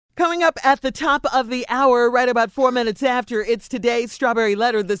Coming up at the top of the hour, right about 4 minutes after, it's today's Strawberry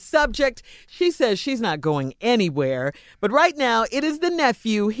Letter. The subject, she says she's not going anywhere. But right now, it is the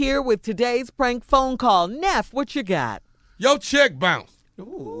nephew here with today's prank phone call. Neff, what you got? Your check bounced.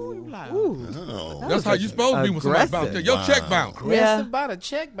 Ooh. That's how you supposed to be when somebody bounce check. Your check bounced. Yeah. About a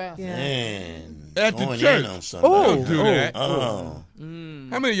check bounce. Man. At the Going church. in on somebody. Don't do that. Oh.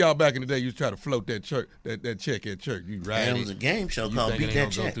 How many of y'all back in the day used to try to float that check at church? You right? It was a game show You called think Beat it That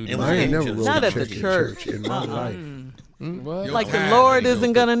ain't gonna Check. go through It the was money? a game never show. wrote Not a at the check in church. in my life. Your Like the time Lord ain't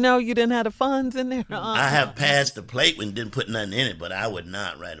isn't go going to know you didn't have the funds in there. I have passed the plate and didn't put nothing in it, but I would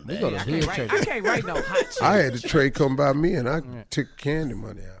not write it We back. got a head check. I can't write no hot check. I had the tray come by me and I took candy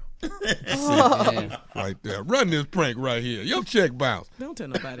money out. right there. Run this prank right here. Your check bounced. Don't tell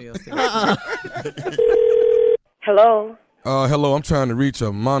nobody else that. Hello? Hello, I'm trying to reach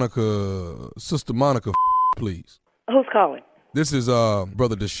Sister Monica, please. Who's calling? This is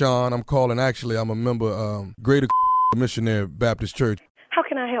Brother Deshaun. I'm calling. Actually, I'm a member Greater Missionary Baptist Church. How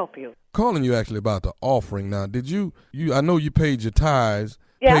can I help you? Calling you actually about the offering. Now, did you? I know you paid your tithes.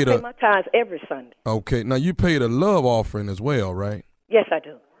 Yeah, I paid pay my tithes every Sunday. Okay. Now you paid a love offering as well, right? Yes, I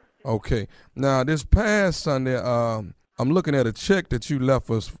do. Okay. Now this past Sunday, I'm looking at a check that you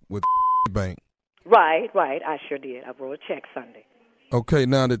left us with bank. Right. I sure did. I wrote a check Sunday. Okay.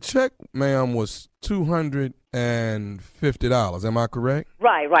 Now the check, ma'am, was $250. Am I correct?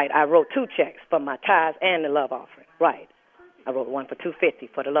 Right. I wrote two checks for my tithes and the love offering. Right. I wrote one for $250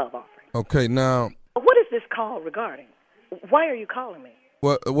 for the love offering. Okay. Now, What is this call regarding? Why are you calling me?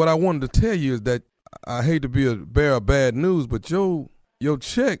 what I wanted to tell you is that I hate to be a bearer of bad news, but your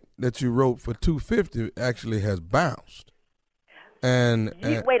check that you wrote for $250 actually has bounced. And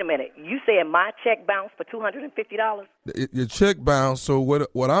Wait a minute. You said my check bounced for $250? your check bounced. So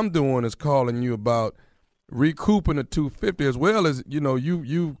what I'm doing is calling you about recouping the $250 as well as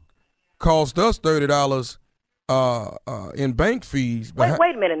you cost us $30 in bank fees. Wait a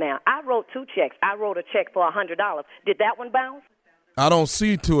minute now. I wrote two checks. I wrote a check for $100. Did that one bounce? I don't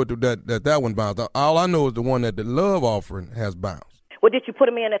see to it that one bounced. All I know is the one that the love offering has bounced. Well, did you put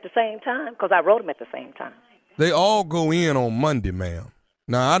them in at the same time? Because I wrote them at the same time. They all go in on Monday, ma'am.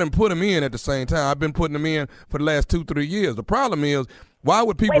 Now, I didn't put them in at the same time. I've been putting them in for the last 2-3 years. The problem is, why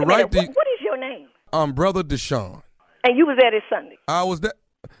would people Wait a minute. write these? What is your name? I'm Brother Deshaun. And you was there this Sunday. I was there.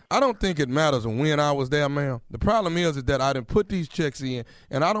 I don't think it matters when I was there, ma'am. The problem is that I didn't put these checks in,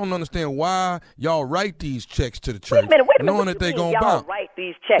 and I don't understand why y'all write these checks to the church, Wait a minute. knowing What that you they mean gonna y'all bounce. write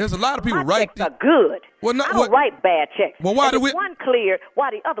these checks? There's a lot of people My write checks are good. Well, I don't write bad checks. Well, why and do if we? one clear, why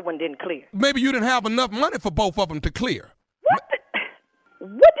the other one didn't clear? Maybe you didn't have enough money for both of them to clear. What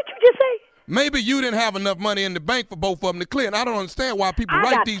did you just say? Maybe you didn't have enough money in the bank for both of them to clear, and I don't understand why people I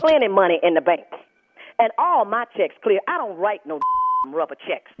write got these. plenty money in the bank, and all my checks clear. I don't write no rubber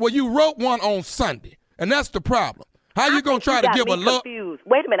checks. Well, you wrote one on Sunday, and that's the problem. How you gonna try to give a look? Confused.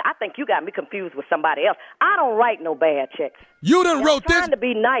 Wait a minute. I think you got me confused with somebody else. I don't write no bad checks. You done wrote I'm this. trying to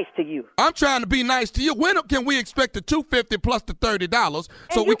be nice to you. I'm trying to be nice to you. When can we expect the $250 plus the $30?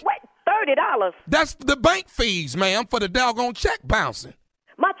 And you wait $30. That's the bank fees, ma'am, for the doggone check bouncing.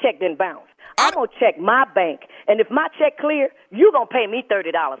 My check didn't bounce. I'm going to check my bank, and if my check clear, you're going to pay me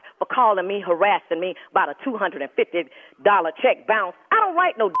 $30 for calling me, harassing me about a $250 check bounce. I don't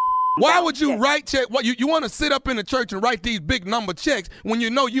write no Why would you write check? What, you want to sit up in the church and write these big number checks when you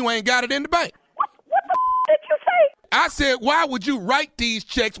know you ain't got it in the bank? What the did you say? I said, why would you write these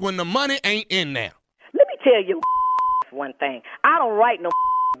checks when the money ain't in there? Let me tell you one thing. I don't write no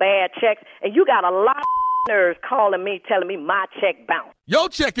bad checks, and you got a lot of nerves calling me, telling me my check bounced. Your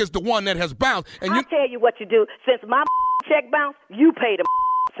check is the one that has bounced. And I'll tell you what you do. Since my check bounced, you pay the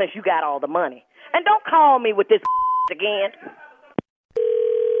since you got all the money. And don't call me with this again.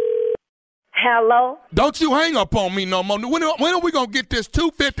 Hello? Don't you hang up on me no more. When are we going to get this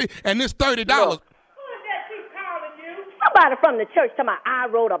 $250 and this $30? Look. Somebody from the church talking about I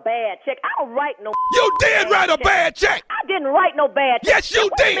wrote a bad check. I don't write no. You did write a bad check. I didn't write no bad check. Yes, you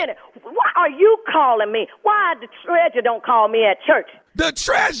did. Wait a minute. Why are you calling me? Why the treasurer don't call me at church? The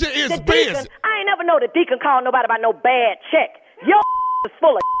treasurer is the busy. Deacon, I ain't never know the deacon call nobody about no bad check. Your is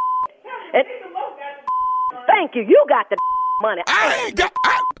full of and, thank you. You got the money. I ain't got.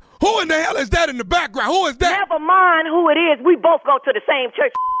 Who in the hell is that in the background? Who is that? Never mind who it is. We both go to the same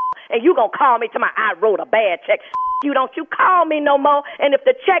church, and you gonna call me to my I wrote a bad check. You don't you call me no more, and if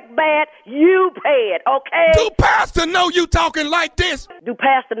the check bad, you pay it, okay? Do pastor know you talking like this? Do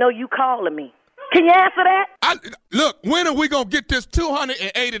pastor know you calling me? Can you answer that? Look, when are we gonna get this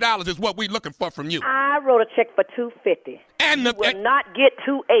 $280 is what we looking for from you. I wrote a check for $250. And you will not get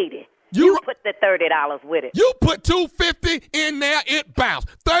 $280. You put the $30 with it. You put $250 in there, it bounced.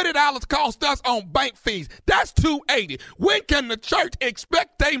 $30 cost us on bank fees. That's $280. When can the church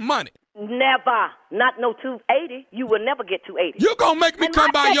expect their money? Never. Not no $280. You will never get $280. You gonna make me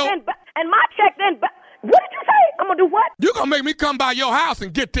come by your... And my check then... What did you say? I'm gonna do what? You gonna make me come by your house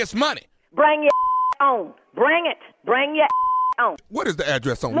and get this money. Bring your on. Bring it. Bring your on. What is the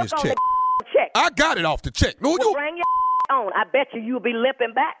address on Look this on check? the check. I got it off the check. No, Well, bring your on. I bet you'll be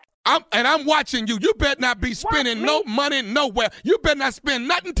limping back. I'm watching you. You better not be spending no money nowhere. You better not spend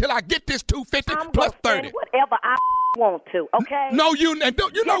nothing till I get this $250 plus $30. Whatever I want to, okay? No, you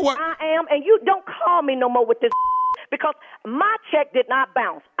know what? I am, and you don't call me no more with this because my check did not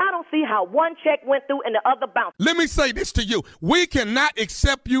bounce. I don't see how one check went through and the other bounced. Let me say this to you. We cannot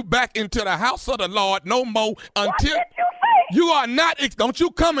accept you back into the house of the Lord no more until... What did you say? You are not... Don't you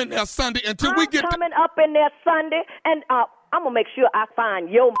come in there Sunday until we get... I'm coming up in there Sunday, and I'm going to make sure I find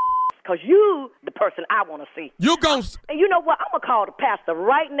your because you the person I want to see. You gon' And you know what? I'm going to call the pastor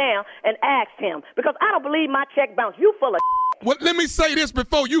right now and ask him because I don't believe my check bounced. You full of Well, let me say this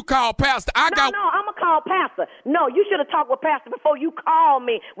before you call Pastor. No, I'm going to call Pastor. No, you should have talked with Pastor before you call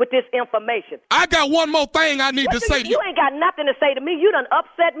me with this information. I got one more thing I need to say to you. You ain't got nothing to say to me. You done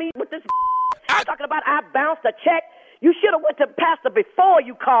upset me with this talking about I bounced a check. You should have went to Pastor before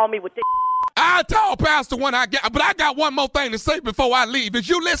you called me with this. I'll tell Pastor when I get, but I got one more thing to say before I leave. Is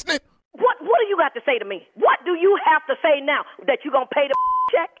you listening? What do you got to say to me? What do you have to say now that you going to pay the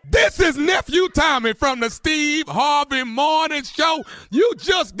check? This is Nephew Tommy from the Steve Harvey Morning Show. You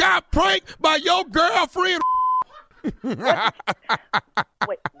just got pranked by your girlfriend.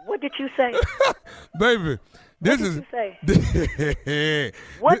 Wait, what did you say? Baby, What did you say?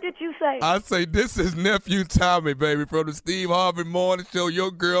 What did you say? I say this is Nephew Tommy, baby, from the Steve Harvey Morning Show. Your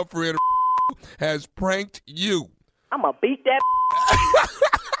girlfriend has pranked you. I'm going to beat that.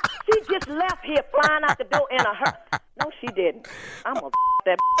 She just left here flying out the door in a hearse. No, she didn't. I'm going to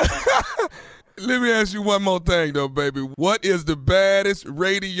that. Let me ask you one more thing, though, baby. What is the baddest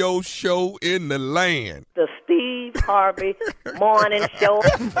radio show in the land? The Steve Harvey Morning Show.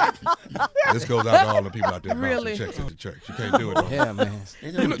 This goes out to all the people out there Really? bouncing checks at the church. You can't do it. Yeah, man.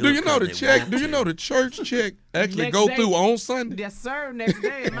 Do you know the check? Do you know the church check actually Next go day. through on Sunday? Yes, sir. Next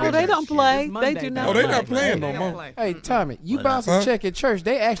day. Oh, they don't play. It's They Monday, do though. not. Oh, they not They playing don't no more. play. Hey, Tommy, you Well, bounce a check at church,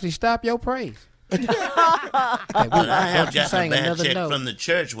 they actually stop your praise. But I have Don't you gotten a sing bad another check note. from the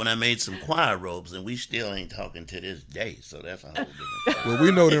church when I made some choir robes, and we still ain't talking to this day. So that's a whole different. Well,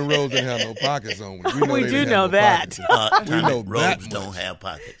 we know them robes didn't have no pockets on. We they do didn't know have no that. pockets. We know robes that don't much. have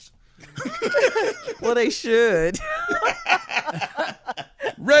pockets. Well, they should.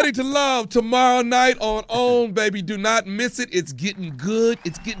 Ready to Love tomorrow night on baby. Do not miss it. It's getting good.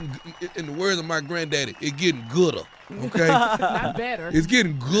 It's getting, in the words of my granddaddy, it's getting gooder. Okay? Not better. It's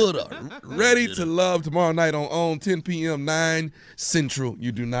getting gooder. Ready to Love tomorrow night on 10 p.m., 9 Central.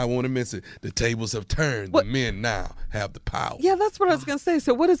 You do not want to miss it. The tables have turned. What? The men now have the power. Yeah, that's what I was going to say.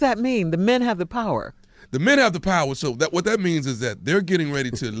 So what does that mean? The men have the power. The men have the power. So what that means is that they're getting ready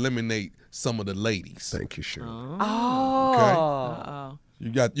to eliminate some of the ladies. Thank you, Shirley. Oh. You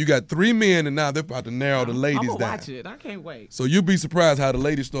got 3 men, and now they're about to narrow the I'm ladies gonna down. watch it. I can't wait. So you'd be surprised how the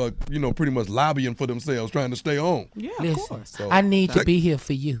ladies start, pretty much lobbying for themselves, trying to stay on. Yeah, of Listen, course. So- I need to be here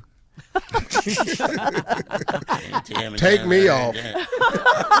for you. Take me off.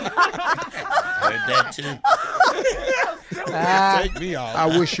 Heard that too. Take me off.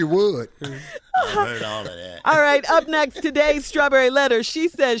 I wish you would. I heard all of that. All right, up next, today's Strawberry Letter. She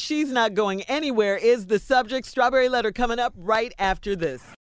says she's not going anywhere is the subject. Strawberry Letter coming up right after this.